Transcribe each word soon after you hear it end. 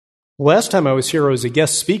Last time I was here, I was a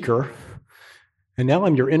guest speaker, and now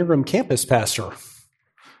I'm your interim campus pastor.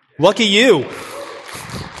 Lucky you.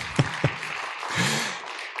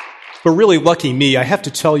 But really lucky me. I have to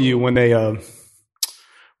tell you, when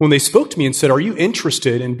they spoke to me and said, "Are you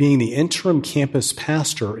interested in being the interim campus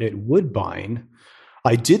pastor at Woodbine?"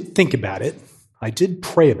 I did think about it. I did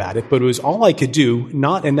pray about it, but it was all I could do,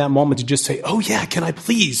 not in that moment to just say, "Oh yeah, can I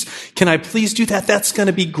please do that? That's going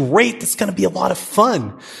to be great. That's going to be a lot of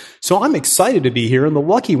fun." So I'm excited to be here, and the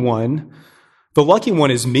lucky one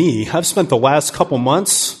is me. I've spent the last couple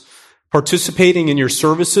months participating in your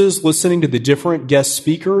services, listening to the different guest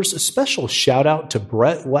speakers. A special shout out to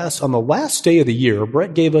Brett. On the last day of the year,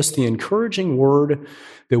 Brett gave us the encouraging word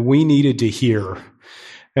that we needed to hear.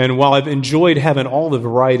 And while I've enjoyed having all the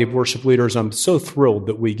variety of worship leaders, I'm so thrilled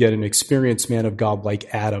that we get an experienced man of God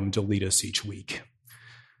like Adam to lead us each week.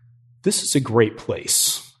 This is a great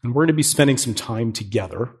place, and we're going to be spending some time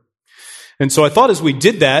together. And so I thought as we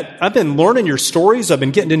did that, I've been learning your stories, I've been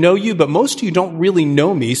getting to know you, but most of you don't really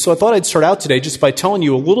know me. So I thought I'd start out today just by telling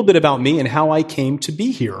you a little bit about me and how I came to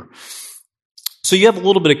be here. So you have a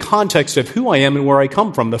little bit of context of who I am and where I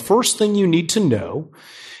come from. The first thing you need to know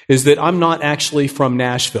is that I'm not actually from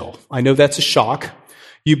Nashville. I know that's a shock.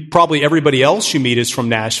 Everybody else you meet is from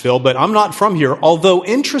Nashville, but I'm not from here. Although,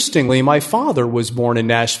 interestingly, my father was born in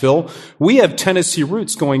Nashville. We have Tennessee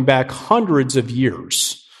roots going back hundreds of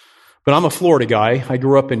years. But I'm a Florida guy. I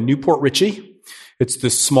grew up in Newport Richey. It's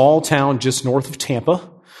this small town just north of Tampa.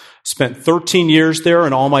 Spent 13 years there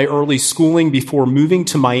and all my early schooling before moving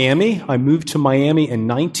to Miami. I moved to Miami in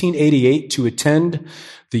 1988 to attend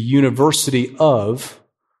the University of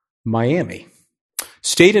Miami.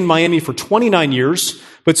 Stayed in Miami for 29 years,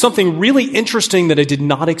 but something really interesting that I did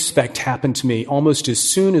not expect happened to me almost as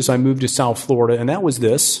soon as I moved to South Florida, and that was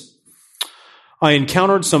this. I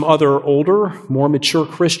encountered some other older, more mature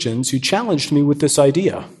Christians who challenged me with this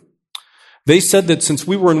idea. They said that since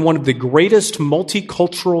we were in one of the greatest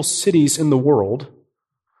multicultural cities in the world,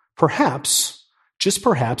 perhaps, just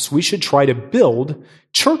perhaps, we should try to build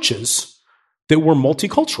churches that were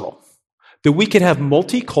multicultural, that we could have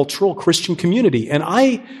multicultural Christian community. And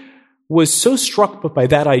I was so struck by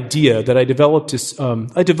that idea that I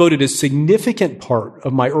devoted a significant part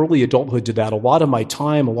of my early adulthood to that. A lot of my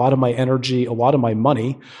time, a lot of my energy, a lot of my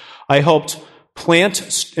money. I helped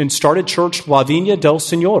plant and start a church, La Viña del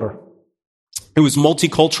Señor. It was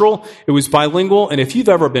multicultural, it was bilingual, and if you've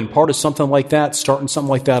ever been part of something like that, starting something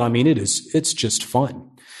like that, it's just fun.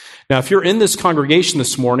 Now, if you're in this congregation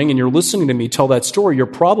this morning and you're listening to me tell that story, you're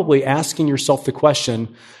probably asking yourself the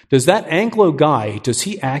question, does that Anglo guy, does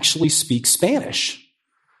he actually speak Spanish?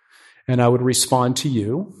 And I would respond to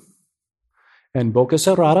you, en boca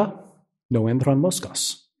cerrada no entran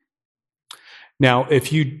moscas. Now,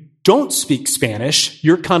 if you don't speak Spanish,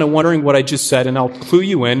 you're kind of wondering what I just said, and I'll clue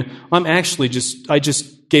you in. I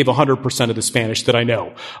just gave 100% of the Spanish that I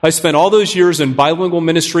know. I spent all those years in bilingual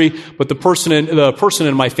ministry, but the person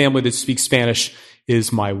in my family that speaks Spanish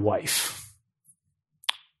is my wife.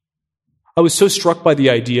 I was so struck by the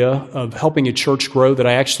idea of helping a church grow that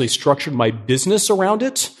I actually structured my business around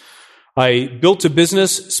it. I built a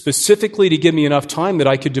business specifically to give me enough time that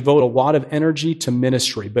I could devote a lot of energy to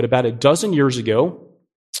ministry. But about a dozen years ago,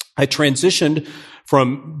 I transitioned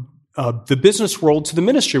from the business world to the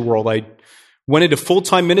ministry world. I went into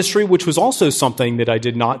full-time ministry, which was also something that I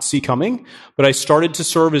did not see coming. But I started to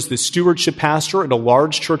serve as the stewardship pastor at a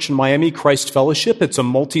large church in Miami, Christ Fellowship. It's a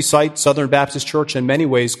multi-site Southern Baptist church, in many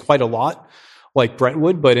ways quite a lot like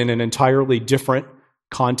Brentwood, but in an entirely different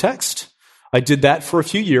context. I did that for a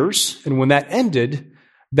few years, and when that ended,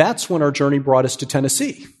 that's when our journey brought us to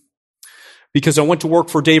Tennessee. Because I went to work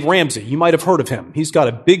for Dave Ramsey. You might have heard of him. He's got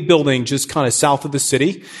a big building just kind of south of the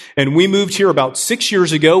city. And we moved here about 6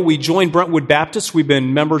 years ago. We joined Brentwood Baptist. We've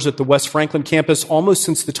been members at the West Franklin campus almost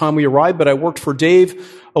since the time we arrived, but I worked for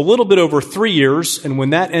Dave a little bit over 3 years. And when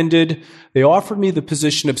that ended, they offered me the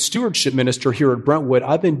position of stewardship minister here at Brentwood.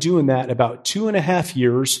 I've been doing that about 2.5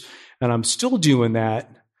 years, and I'm still doing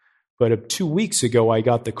that. But 2 weeks ago, I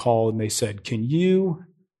got the call and they said, can you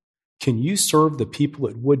serve the people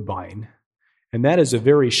at Woodbine? And that is a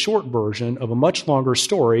very short version of a much longer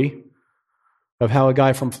story of how a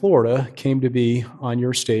guy from Florida came to be on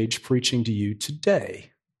your stage preaching to you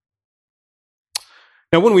today.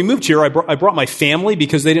 Now, when we moved here, I brought my family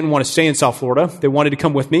because they didn't want to stay in South Florida. They wanted to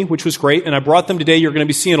come with me, which was great. And I brought them today. You're going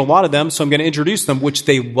to be seeing a lot of them, so I'm going to introduce them, which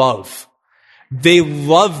they love. They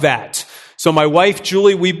love that. So my wife,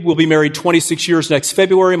 Julie, we will be married 26 years next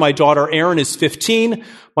February. My daughter, Erin, is 15.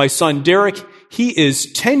 My son, Derek, he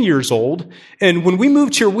is 10 years old. And when we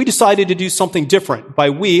moved here, we decided to do something different. By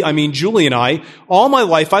we, I mean Julie and I. All my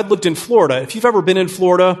life, I'd lived in Florida. If you've ever been in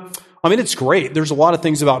Florida, I mean, it's great. There's a lot of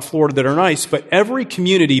things about Florida that are nice, but every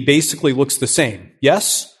community basically looks the same.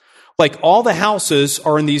 Yes? Like all the houses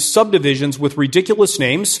are in these subdivisions with ridiculous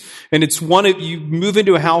names, and it's you move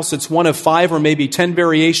into a house, it's one of 5 or maybe 10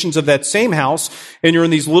 variations of that same house, and you're in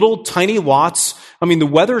these little tiny lots. I mean, the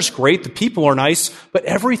weather's great, the people are nice, but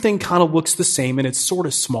everything kind of looks the same, and it's sort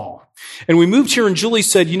of small. And we moved here, and Julie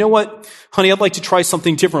said, you know what, honey, I'd like to try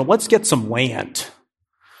something different. Let's get some land.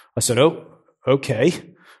 I said, oh, okay.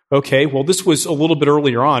 Okay, well, this was a little bit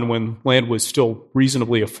earlier on when land was still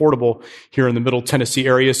reasonably affordable here in the Middle Tennessee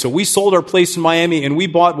area. So we sold our place in Miami and we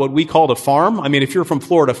bought what we called a farm. I mean, if you're from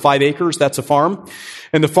Florida, 5 acres, that's a farm.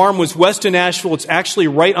 And the farm was west of Nashville. It's actually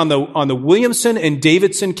right on the Williamson and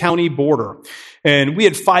Davidson County border. And we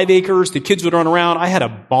had 5 acres. The kids would run around. I had a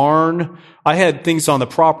barn. I had things on the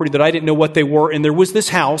property that I didn't know what they were. And there was this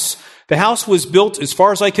house. The house was built, as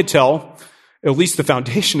far as I could tell, at least the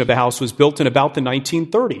foundation of the house was built in about the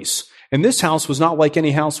 1930s. And this house was not like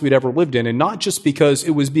any house we'd ever lived in, and not just because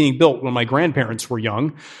it was being built when my grandparents were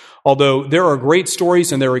young, although there are great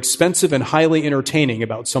stories and they're expensive and highly entertaining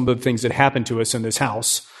about some of the things that happened to us in this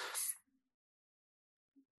house.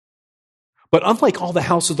 But unlike all the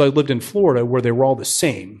houses I lived in Florida where they were all the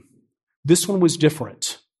same, this one was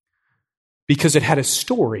different because it had a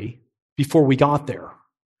story before we got there.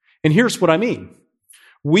 And here's what I mean.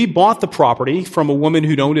 We bought the property from a woman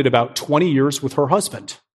who'd owned it about 20 years with her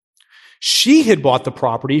husband. She had bought the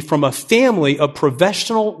property from a family of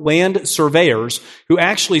professional land surveyors who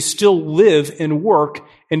actually still live and work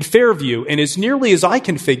in Fairview. And as nearly as I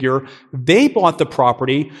can figure, they bought the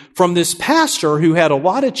property from this pastor who had a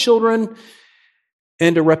lot of children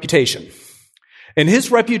and a reputation. And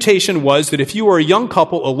his reputation was that if you were a young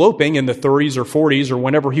couple eloping in the 30s or 40s or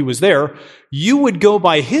whenever he was there, you would go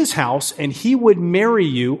by his house and he would marry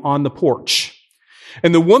you on the porch.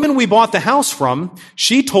 And the woman we bought the house from,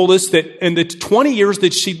 she told us that in the 20 years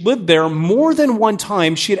that she lived there, more than one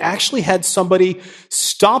time, she had actually had somebody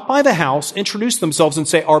stop by the house, introduce themselves and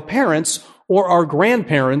say, our parents or our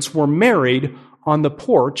grandparents were married on the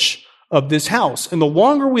porch of this house. And the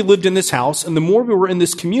longer we lived in this house and the more we were in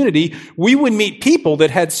this community, we would meet people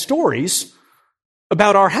that had stories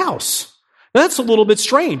about our house. Now, that's a little bit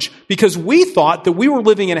strange because we thought that we were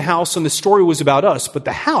living in a house and the story was about us, but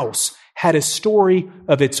the house had a story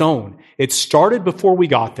of its own. It started before we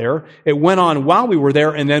got there. It went on while we were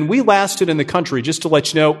there, and then we lasted in the country. Just to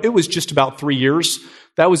let you know, it was just about 3 years.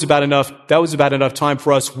 That was about enough time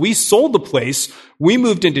for us. We sold the place. We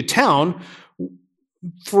moved into town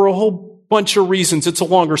for a whole bunch of reasons. It's a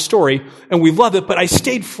longer story, and we love it, but I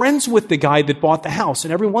stayed friends with the guy that bought the house,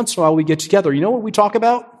 and every once in a while we get together. You know what we talk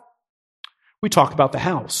about? We talk about the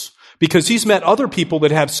house, because he's met other people that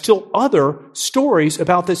have still other stories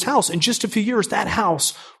about this house. In just a few years, that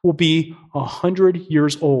house will be 100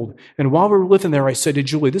 years old. And while we were living there, I said to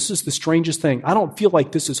Julie, this is the strangest thing. I don't feel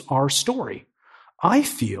like this is our story. I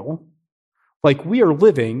feel like we are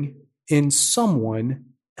living in someone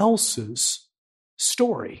else's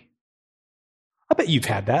story. I bet you've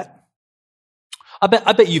had that. I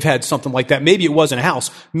bet you've had something like that. Maybe it wasn't a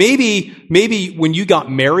house. Maybe when you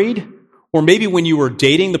got married, or maybe when you were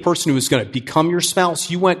dating the person who was going to become your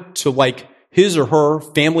spouse, you went to like his or her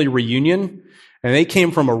family reunion, and they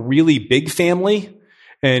came from a really big family.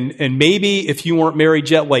 And maybe if you weren't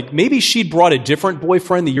married yet, like maybe she'd brought a different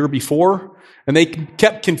boyfriend the year before, and they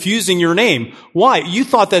kept confusing your name. Why? You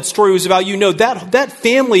thought that story was about you. No, that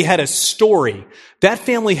family had a story. That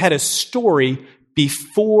family had a story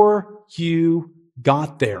before you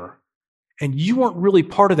got there. And you weren't really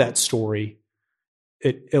part of that story,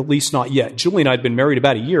 at least not yet. Julie and I had been married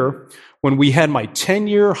about a year when we had my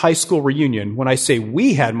 10-year high school reunion. When I say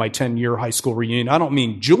we had my 10-year high school reunion, I don't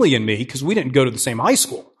mean Julie and me, because we didn't go to the same high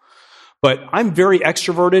school. But I'm very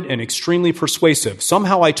extroverted and extremely persuasive.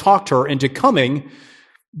 Somehow I talked her into coming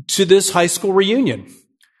to this high school reunion.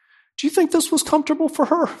 Do you think this was comfortable for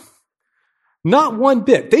her? Not one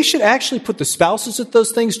bit. They should actually put the spouses at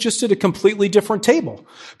those things just at a completely different table,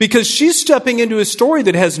 because she's stepping into a story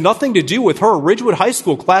that has nothing to do with her Ridgewood High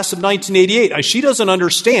School class of 1988. She doesn't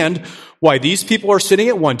understand why these people are sitting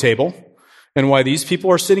at one table and why these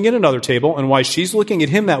people are sitting at another table and why she's looking at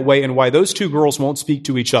him that way and why those two girls won't speak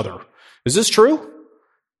to each other. Is this true?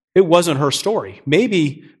 It wasn't her story.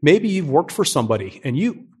 Maybe you've worked for somebody and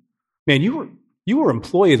you were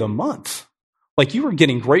employee of the month. Like you were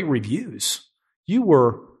getting great reviews. You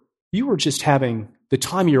were just having the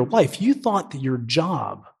time of your life. You thought that your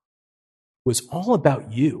job was all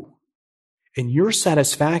about you. and your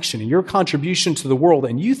satisfaction and your contribution to the world,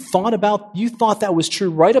 and you thought that was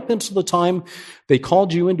true right up until the time they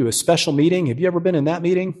called you into a special meeting. Have you ever been in that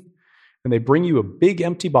meeting? And they bring you a big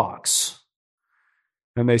empty box.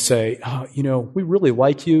 And they say, we really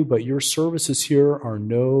like you, but your services here are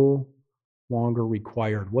no longer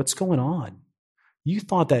required. What's going on? You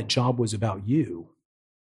thought that job was about you.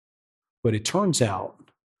 But it turns out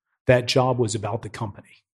that job was about the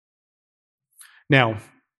company. Now,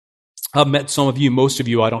 I've met some of you, most of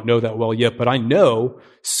you I don't know that well yet, but I know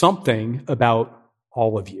something about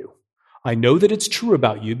all of you. I know that it's true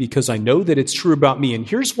about you because I know that it's true about me. And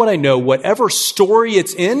here's what I know. Whatever story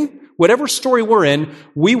it's in, whatever story we're in,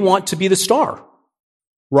 we want to be the star,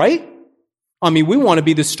 right? We want to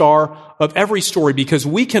be the star of every story because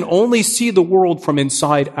we can only see the world from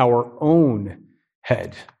inside our own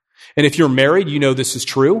head. And if you're married, you know this is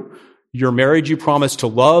true. You're married, you promise to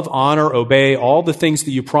love, honor, obey, all the things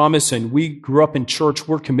that you promise. And we grew up in church.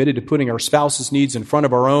 We're committed to putting our spouse's needs in front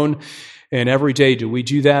of our own. And every day, do we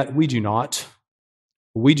do that? We do not.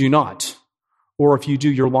 We do not. Or if you do,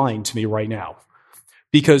 you're lying to me right now.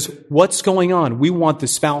 Because what's going on? We want the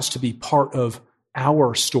spouse to be part of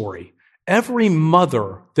our story. Every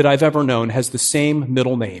mother that I've ever known has the same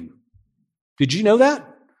middle name. Did you know that?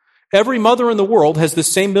 Every mother in the world has the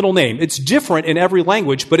same middle name. It's different in every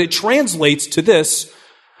language, but it translates to this: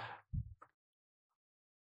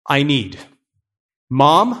 I need.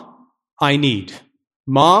 Mom, I need.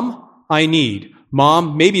 Mom, I need.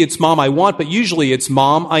 Mom, maybe it's mom I want, but usually it's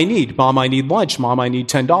mom I need. Mom, I need lunch. Mom, I need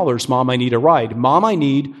 $10. Mom, I need a ride. Mom, I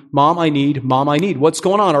need. Mom, I need. Mom, I need. What's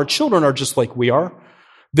going on? Our children are just like we are.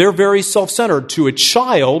 They're very self-centered. To a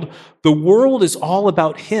child, the world is all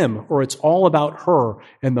about him or it's all about her.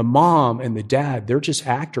 And the mom and the dad, they're just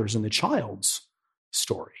actors in the child's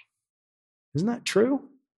story. Isn't that true?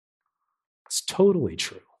 It's totally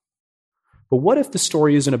true. But what if the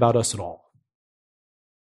story isn't about us at all?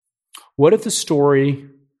 What if the story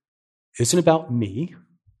isn't about me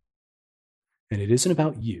and it isn't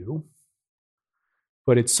about you,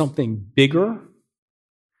 but it's something bigger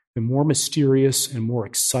and more mysterious and more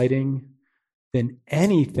exciting than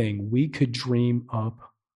anything we could dream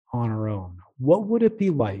up on our own? What would it be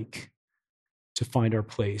like to find our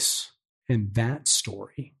place in that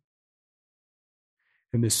story?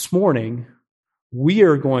 And this morning, we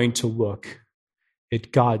are going to look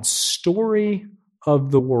at God's story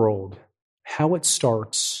of the world, how it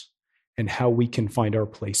starts, and how we can find our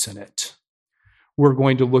place in it. We're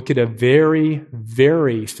going to look at a very,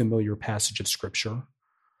 very familiar passage of Scripture.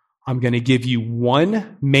 I'm going to give you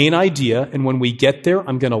one main idea, and when we get there,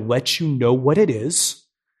 I'm going to let you know what it is,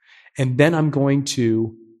 and then I'm going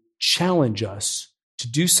to challenge us to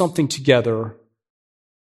do something together,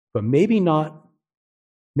 but maybe not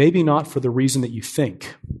for the reason that you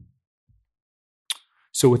think.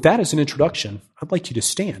 So with that as an introduction, I'd like you to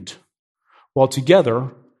stand while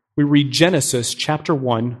together we read Genesis chapter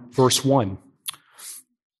 1, verse 1.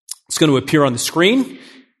 It's going to appear on the screen,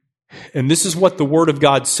 and this is what the Word of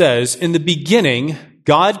God says. In the beginning,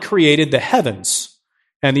 God created the heavens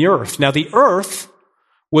and the earth. Now the earth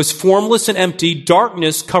was formless and empty.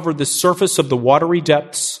 Darkness covered the surface of the watery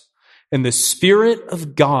depths, and the Spirit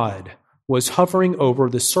of God was hovering over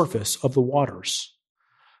the surface of the waters.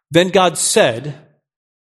 Then God said,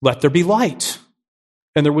 "Let there be light."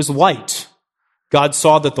 And there was light. God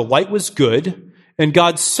saw that the light was good, and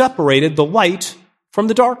God separated the light from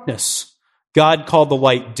the darkness. God called the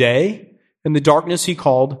light day, and the darkness he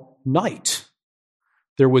called night.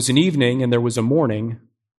 There was an evening and there was a morning,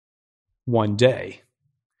 one day.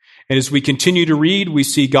 And as we continue to read, we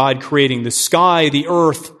see God creating the sky, the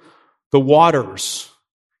earth, the waters.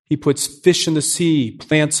 He puts fish in the sea,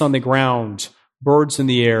 plants on the ground, birds in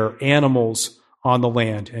the air, animals on the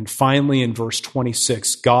land. And finally, in verse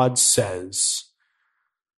 26, God says,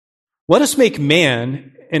 "Let us make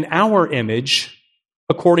man in our image,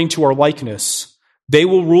 according to our likeness. They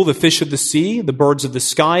will rule the fish of the sea, the birds of the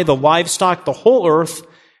sky, the livestock, the whole earth,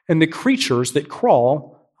 and the creatures that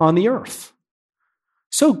crawl on the earth."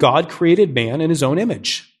 So God created man in his own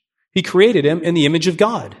image. He created him in the image of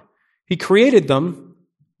God. He created them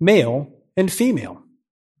male and female.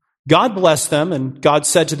 God blessed them, and God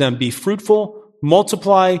said to them, "Be fruitful,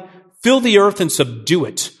 multiply, fill the earth and subdue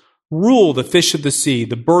it. Rule the fish of the sea,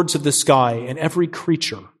 the birds of the sky, and every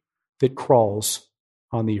creature that crawls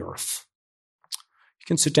on the earth." You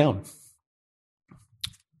can sit down.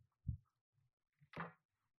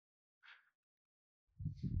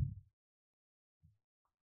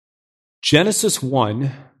 Genesis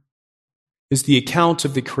 1 is the account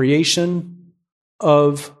of the creation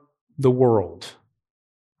of the world.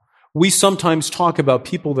 We sometimes talk about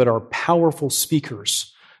people that are powerful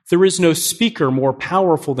speakers. There is no speaker more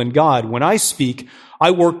powerful than God. When I speak,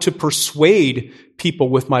 I work to persuade people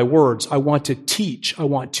with my words. I want to teach. I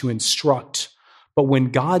want to instruct. But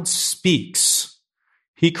when God speaks,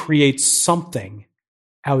 he creates something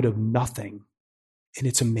out of nothing. And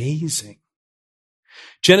it's amazing.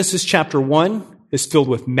 Genesis chapter 1 is filled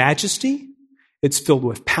with majesty. It's filled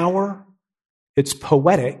with power. It's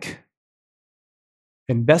poetic.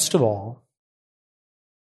 And best of all,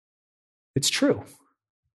 it's true.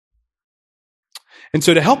 And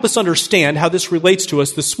so to help us understand how this relates to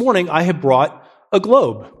us this morning, I have brought a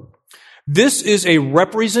globe. This is a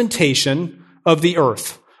representation of the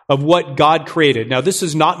earth, of what God created. Now, this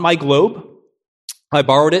is not my globe. I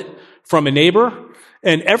borrowed it from a neighbor.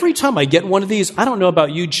 And every time I get one of these, I don't know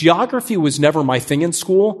about you, geography was never my thing in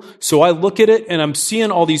school. So I look at it and I'm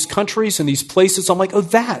seeing all these countries and these places. I'm like, oh,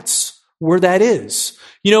 that's where that is.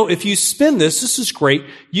 You know, if you spin this is great.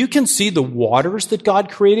 You can see the waters that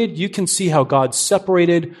God created. You can see how God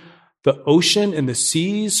separated the ocean and the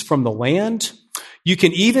seas from the land. You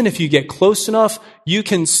can even, if you get close enough, you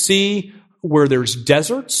can see where there's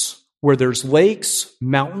deserts, where there's lakes,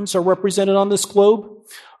 mountains are represented on this globe.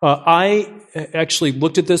 I actually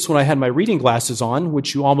looked at this when I had my reading glasses on,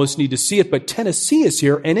 which you almost need to see it, but Tennessee is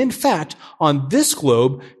here. And in fact, on this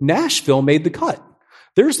globe, Nashville made the cut.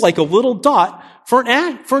 There's like a little dot for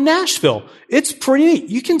Nashville. It's pretty neat.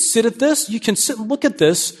 You can sit at this, you can sit and look at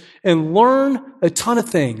this and learn a ton of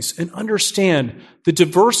things and understand the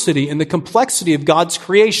diversity and the complexity of God's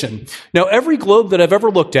creation. Now, every globe that I've ever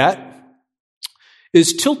looked at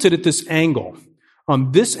is tilted at this angle.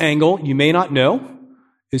 This angle, you may not know,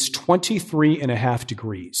 is 23.5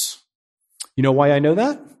 degrees. You know why I know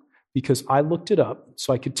that? Because I looked it up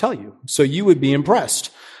so I could tell you. So you would be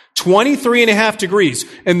impressed. 23.5 degrees.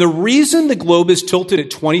 And the reason the globe is tilted at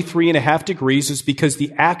 23.5 degrees is because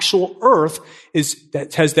the actual Earth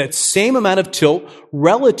has that same amount of tilt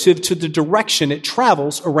relative to the direction it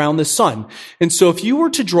travels around the sun. And so if you were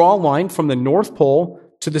to draw a line from the North Pole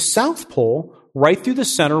to the South Pole, right through the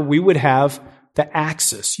center, we would have the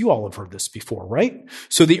axis. You all have heard this before, right?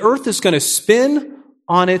 So the Earth is going to spin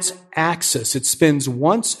on its axis. It spins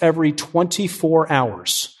once every 24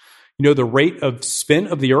 hours. You know the rate of spin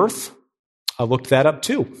of the Earth? I looked that up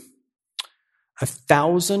too.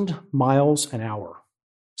 1,000 miles an hour.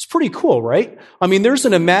 It's pretty cool, right? I mean, there's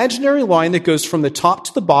an imaginary line that goes from the top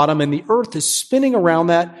to the bottom, and the Earth is spinning around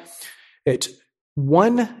that at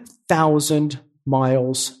 1,000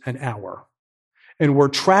 miles an hour. And we're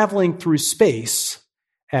traveling through space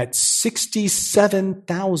at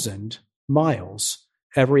 67,000 miles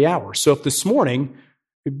every hour. So if this morning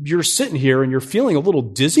you're sitting here and you're feeling a little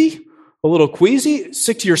dizzy, a little queasy,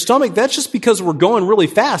 sick to your stomach, that's just because we're going really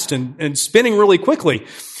fast and spinning really quickly.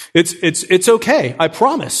 It's okay, I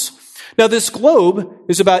promise. Now, this globe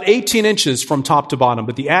is about 18 inches from top to bottom,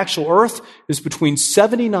 but the actual Earth is between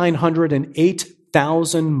 7,900 and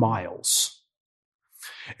 8,000 miles.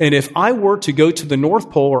 And if I were to go to the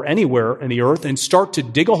North Pole or anywhere in the Earth and start to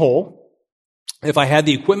dig a hole, if I had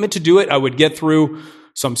the equipment to do it, I would get through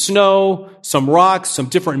some snow, some rocks, some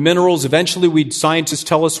different minerals. Eventually, scientists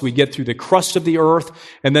tell us we get through the crust of the Earth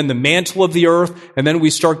and then the mantle of the Earth, and then we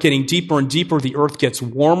start getting deeper and deeper. The Earth gets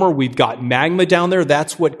warmer. We've got magma down there.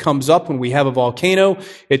 That's what comes up when we have a volcano.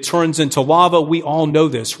 It turns into lava. We all know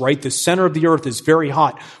this, right? The center of the Earth is very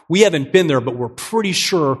hot. We haven't been there, but we're pretty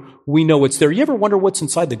sure we know what's there. You ever wonder what's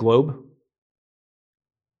inside the globe?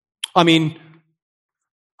 I mean,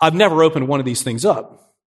 I've never opened one of these things up.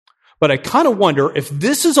 But I kind of wonder if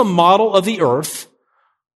this is a model of the Earth,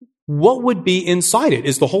 what would be inside it?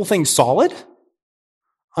 Is the whole thing solid?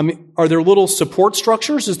 I mean, are there little support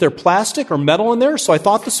structures? Is there plastic or metal in there? So I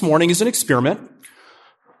thought this morning as an experiment,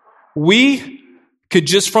 we could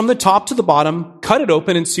just from the top to the bottom, cut it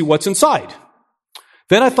open and see what's inside.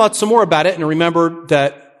 Then I thought some more about it and remembered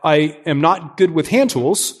that I am not good with hand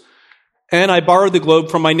tools. And I borrowed the globe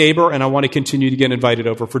from my neighbor and I want to continue to get invited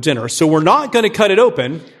over for dinner. So we're not going to cut it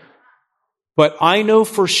open. But I know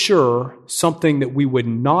for sure something that we would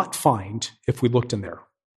not find if we looked in there.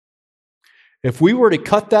 If we were to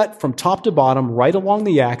cut that from top to bottom, right along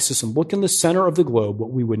the axis, and look in the center of the globe,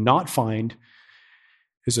 what we would not find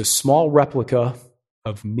is a small replica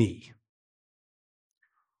of me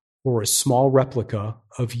or a small replica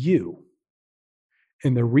of you.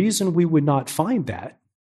 And the reason we would not find that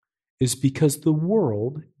is because the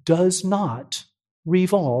world does not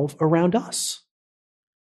revolve around us.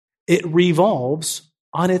 It revolves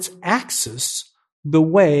on its axis the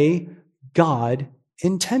way God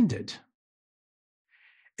intended.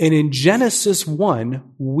 And in Genesis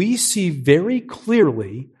 1, we see very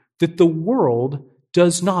clearly that the world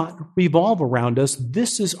does not revolve around us.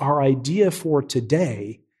 This is our idea for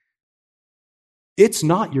today. It's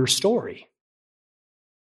not your story.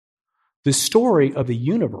 The story of the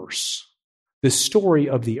universe, the story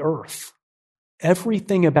of the earth,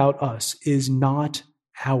 everything about us is not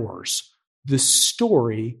ours. The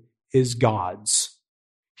story is God's.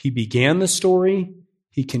 He began the story,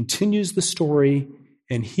 he continues the story,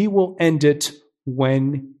 and he will end it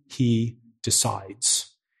when he decides.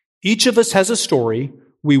 Each of us has a story.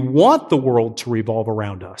 We want the world to revolve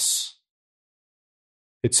around us.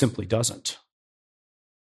 It simply doesn't.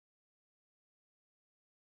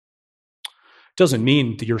 Doesn't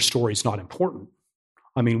mean that your story is not important.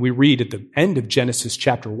 I mean, we read at the end of Genesis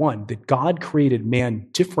chapter 1 that God created man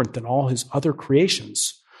different than all his other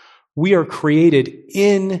creations. We are created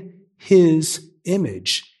in his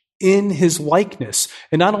image, in his likeness.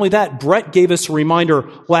 And not only that, Brett gave us a reminder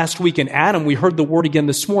last week in Adam. We heard the word again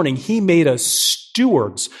this morning. He made us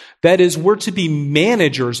stewards. That is, we're to be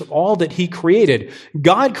managers of all that he created.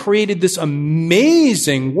 God created this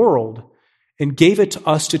amazing world and gave it to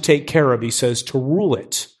us to take care of. He says to rule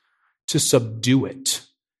it, to subdue it,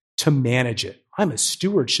 to manage it. I'm a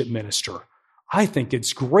stewardship minister. I think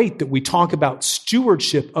it's great that we talk about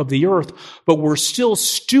stewardship of the earth, but we're still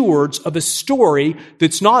stewards of a story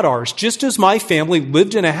that's not ours. Just as my family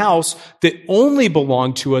lived in a house that only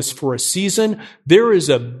belonged to us for a season, there is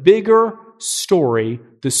a bigger story.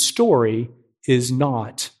 The story is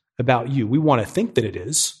not about you. We want to think that it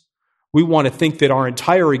is. We want to think that our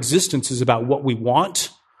entire existence is about what we want,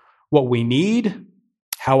 what we need,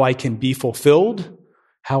 how I can be fulfilled,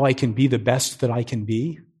 how I can be the best that I can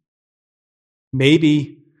be.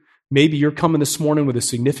 Maybe you're coming this morning with a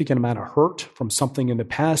significant amount of hurt from something in the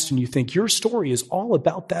past, and you think your story is all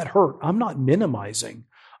about that hurt. I'm not minimizing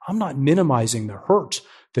the hurt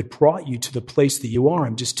that brought you to the place that you are.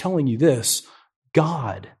 I'm just telling you this.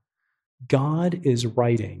 God is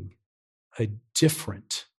writing a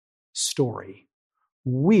different story.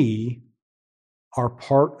 We are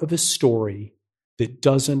part of a story that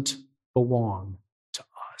doesn't belong to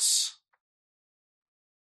us.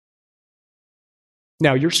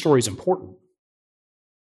 Now, your story is important.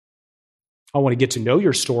 I want to get to know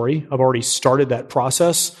your story. I've already started that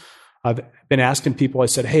process. I've been asking people, I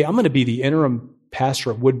said, hey, I'm going to be the interim pastor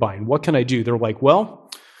of Woodbine. What can I do? They're like, well,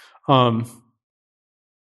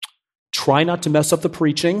 try not to mess up the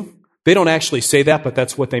preaching. They don't actually say that, but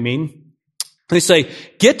that's what they mean. They say,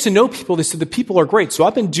 get to know people. They said, the people are great. So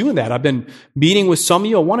I've been doing that. I've been meeting with some of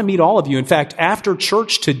you. I want to meet all of you. In fact, after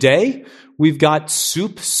church today, we've got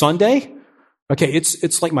Soup Sunday. Okay,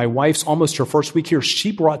 it's like my wife's almost her first week here.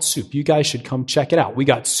 She brought soup. You guys should come check it out. We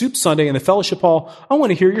got Soup Sunday in the fellowship hall. I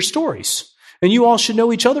want to hear your stories. And you all should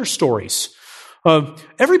know each other's stories.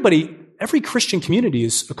 Every Christian community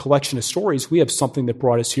is a collection of stories. We have something that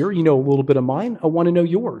brought us here. You know a little bit of mine. I want to know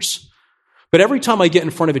yours. But every time I get in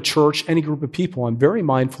front of a church, any group of people, I'm very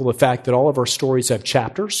mindful of the fact that all of our stories have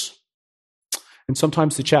chapters. And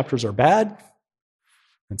sometimes the chapters are bad,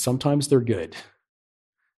 and sometimes they're good.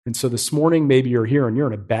 And so this morning, maybe you're here and you're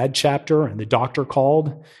in a bad chapter and the doctor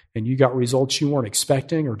called and you got results you weren't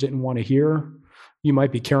expecting or didn't want to hear. You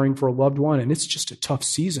might be caring for a loved one and it's just a tough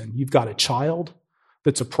season. You've got a child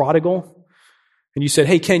that's a prodigal. And you said,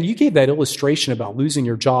 hey, Ken, you gave that illustration about losing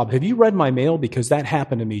your job. Have you read my mail? Because that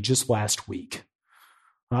happened to me just last week.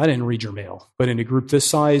 I didn't read your mail, but in a group this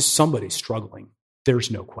size, somebody's struggling. There's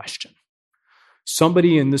no question.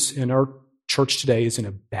 Somebody in our church today is in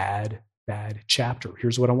a bad chapter.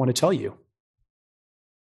 Here's what I want to tell you.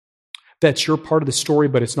 That's your part of the story,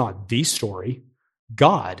 but it's not the story.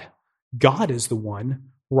 God is the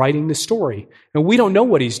one writing the story. And we don't know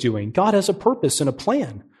what he's doing. God has a purpose and a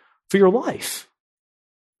plan for your life.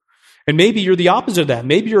 And maybe you're the opposite of that.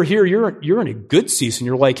 Maybe you're here, you're in a good season.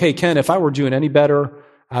 You're like, hey, Ken, if I were doing any better,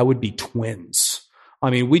 I would be twins. I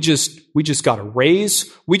mean, we just got a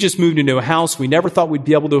raise. We just moved into a house we never thought we'd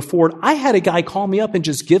be able to afford. I had a guy call me up and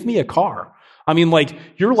just give me a car. I mean, like,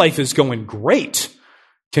 your life is going great.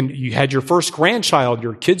 You had your first grandchild.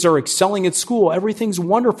 Your kids are excelling at school. Everything's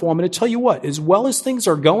wonderful. I'm going to tell you what, as well as things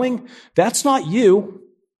are going, that's not you.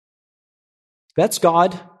 That's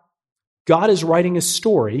God. God is writing a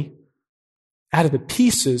story out of the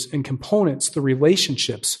pieces and components, the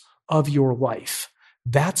relationships of your life.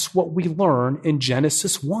 That's what we learn in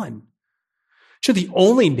Genesis 1. So the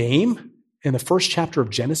only name in the first chapter of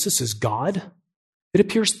Genesis is God. It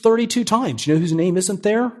appears 32 times. You know whose name isn't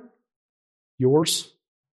there? Yours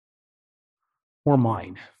or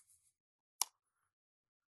mine.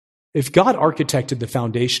 If God architected the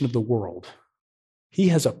foundation of the world, he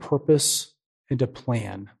has a purpose and a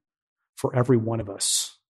plan for every one of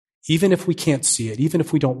us. even if we can't see it, even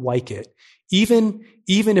if we don't like it, even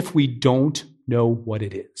if we don't know what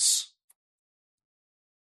it is.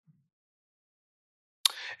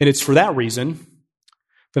 And it's for that reason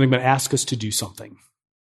that I'm going to ask us to do something.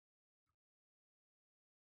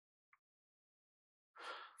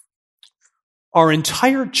 Our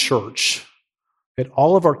entire church, at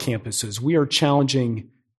all of our campuses, we are challenging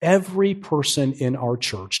every person in our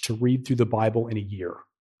church to read through the Bible in a year.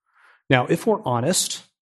 Now, if we're honest,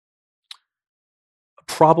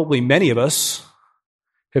 probably many of us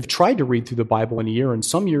have tried to read through the Bible in a year, and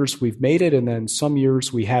some years we've made it, and then some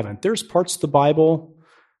years we haven't. There's parts of the Bible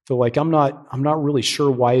that, like, I'm not really sure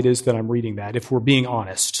why it is that I'm reading that, if we're being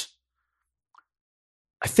honest.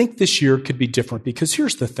 I think this year could be different, because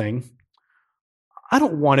here's the thing. I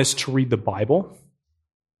don't want us to read the Bible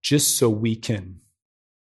just so we can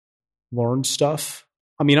learn stuff.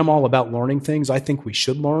 I mean, I'm all about learning things. I think we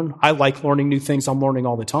should learn. I like learning new things. I'm learning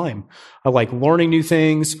all the time. I like learning new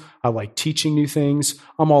things. I like teaching new things.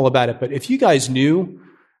 I'm all about it. But if you guys knew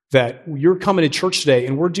that you're coming to church today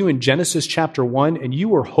and we're doing Genesis chapter 1, and you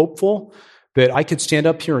were hopeful that I could stand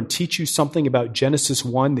up here and teach you something about Genesis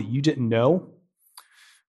 1 that you didn't know,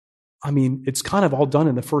 I mean, it's kind of all done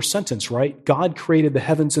in the first sentence, right? God created the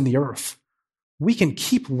heavens and the earth. We can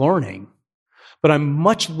keep learning, but I'm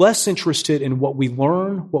much less interested in what we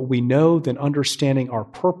learn, what we know, than understanding our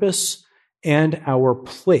purpose and our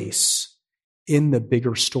place in the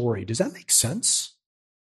bigger story. Does that make sense?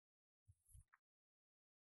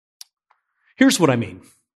 Here's what I mean.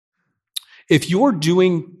 If you're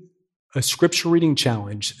doing a scripture reading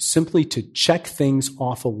challenge simply to check things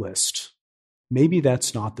off a list, maybe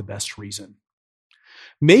that's not the best reason.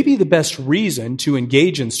 Maybe the best reason to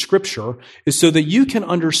engage in Scripture is so that you can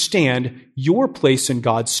understand your place in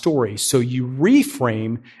God's story, so you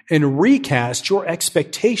reframe and recast your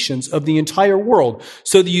expectations of the entire world,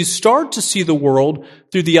 so that you start to see the world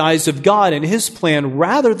through the eyes of God and His plan,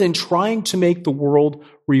 rather than trying to make the world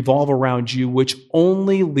revolve around you, which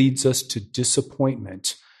only leads us to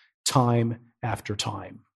disappointment time after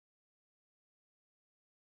time.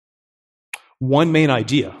 One main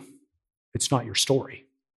idea, it's not your story.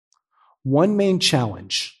 One main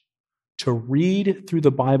challenge, to read through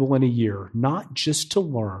the Bible in a year, not just to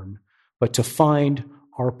learn, but to find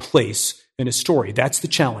our place in a story. That's the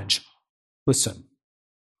challenge. Listen,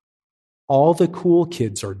 all the cool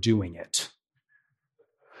kids are doing it.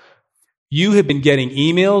 You have been getting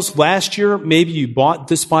emails last year. Maybe you bought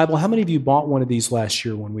this Bible. How many of you bought one of these last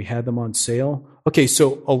year when we had them on sale? Okay,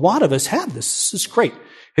 so a lot of us have this. This is great.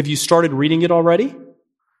 Have you started reading it already?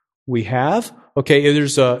 We have. Okay,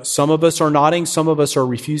 there's some of us are nodding. Some of us are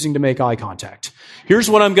refusing to make eye contact. Here's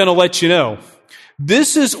what I'm going to let you know.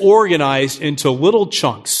 This is organized into little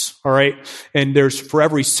chunks, all right? And for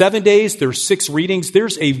every 7 days, there's 6 readings.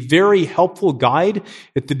 There's a very helpful guide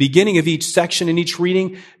at the beginning of each section in each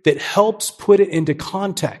reading that helps put it into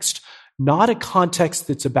context. Not a context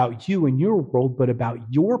that's about you and your world, but about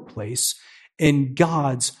your place in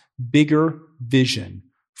God's bigger vision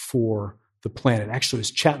for the planet. Actually, I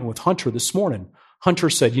was chatting with Hunter this morning. Hunter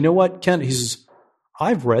said, you know what, Ken? He says,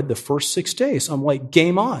 I've read the first 6 days. I'm like,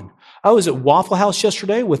 game on. I was at Waffle House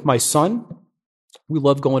yesterday with my son. We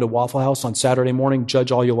love going to Waffle House on Saturday morning.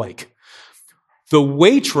 Judge all you like. The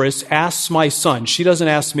waitress asks my son. She doesn't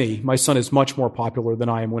ask me. My son is much more popular than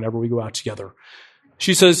I am whenever we go out together.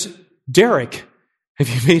 She says, Derek, have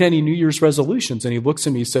you made any New Year's resolutions? And he looks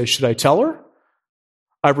at me and says, should I tell her?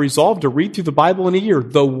 I've resolved to read through the Bible in a year.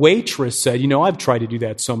 The waitress said, I've tried to do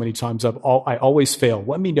that so many times. I always fail.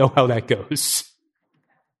 Let me know how that goes.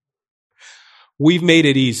 We've made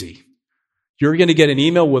it easy. You're going to get an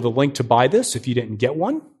email with a link to buy this if you didn't get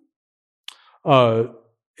one.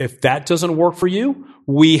 If that doesn't work for you,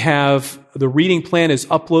 we have the reading plan is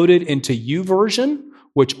uploaded into YouVersion,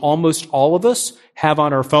 which almost all of us have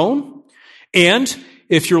on our phone. And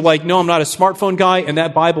if you're like, no, I'm not a smartphone guy, and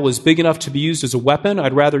that Bible is big enough to be used as a weapon,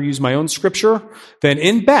 I'd rather use my own scripture, then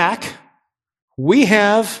in back, we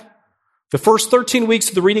have the first 13 weeks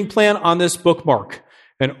of the reading plan on this bookmark.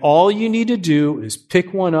 And all you need to do is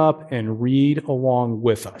pick one up and read along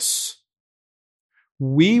with us.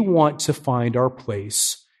 We want to find our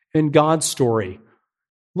place in God's story.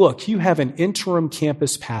 Look, you have an interim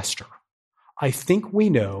campus pastor. I think we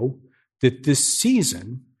know that this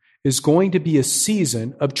season is going to be a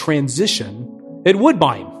season of transition at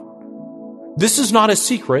Woodbine. This is not a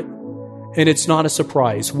secret, and it's not a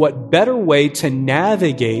surprise. What better way to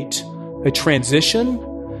navigate a transition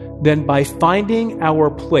than by finding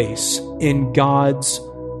our place in God's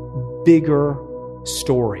bigger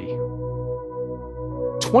story?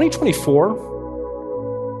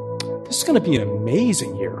 2024, this is going to be an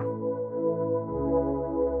amazing year.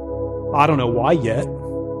 I don't know why yet.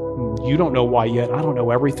 You don't know why yet. I don't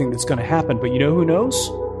know everything that's going to happen. But you know who knows?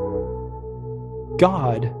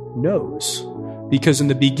 God knows. Because in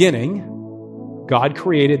the beginning, God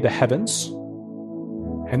created the heavens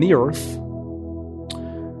and the earth.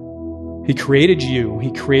 He created you.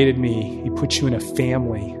 He created me. He put you in a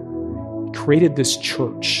family. He created this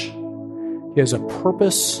church. He has a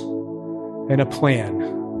purpose and a plan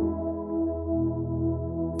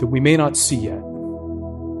that we may not see yet,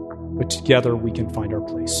 but together we can find our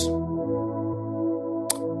place.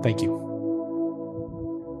 Thank you.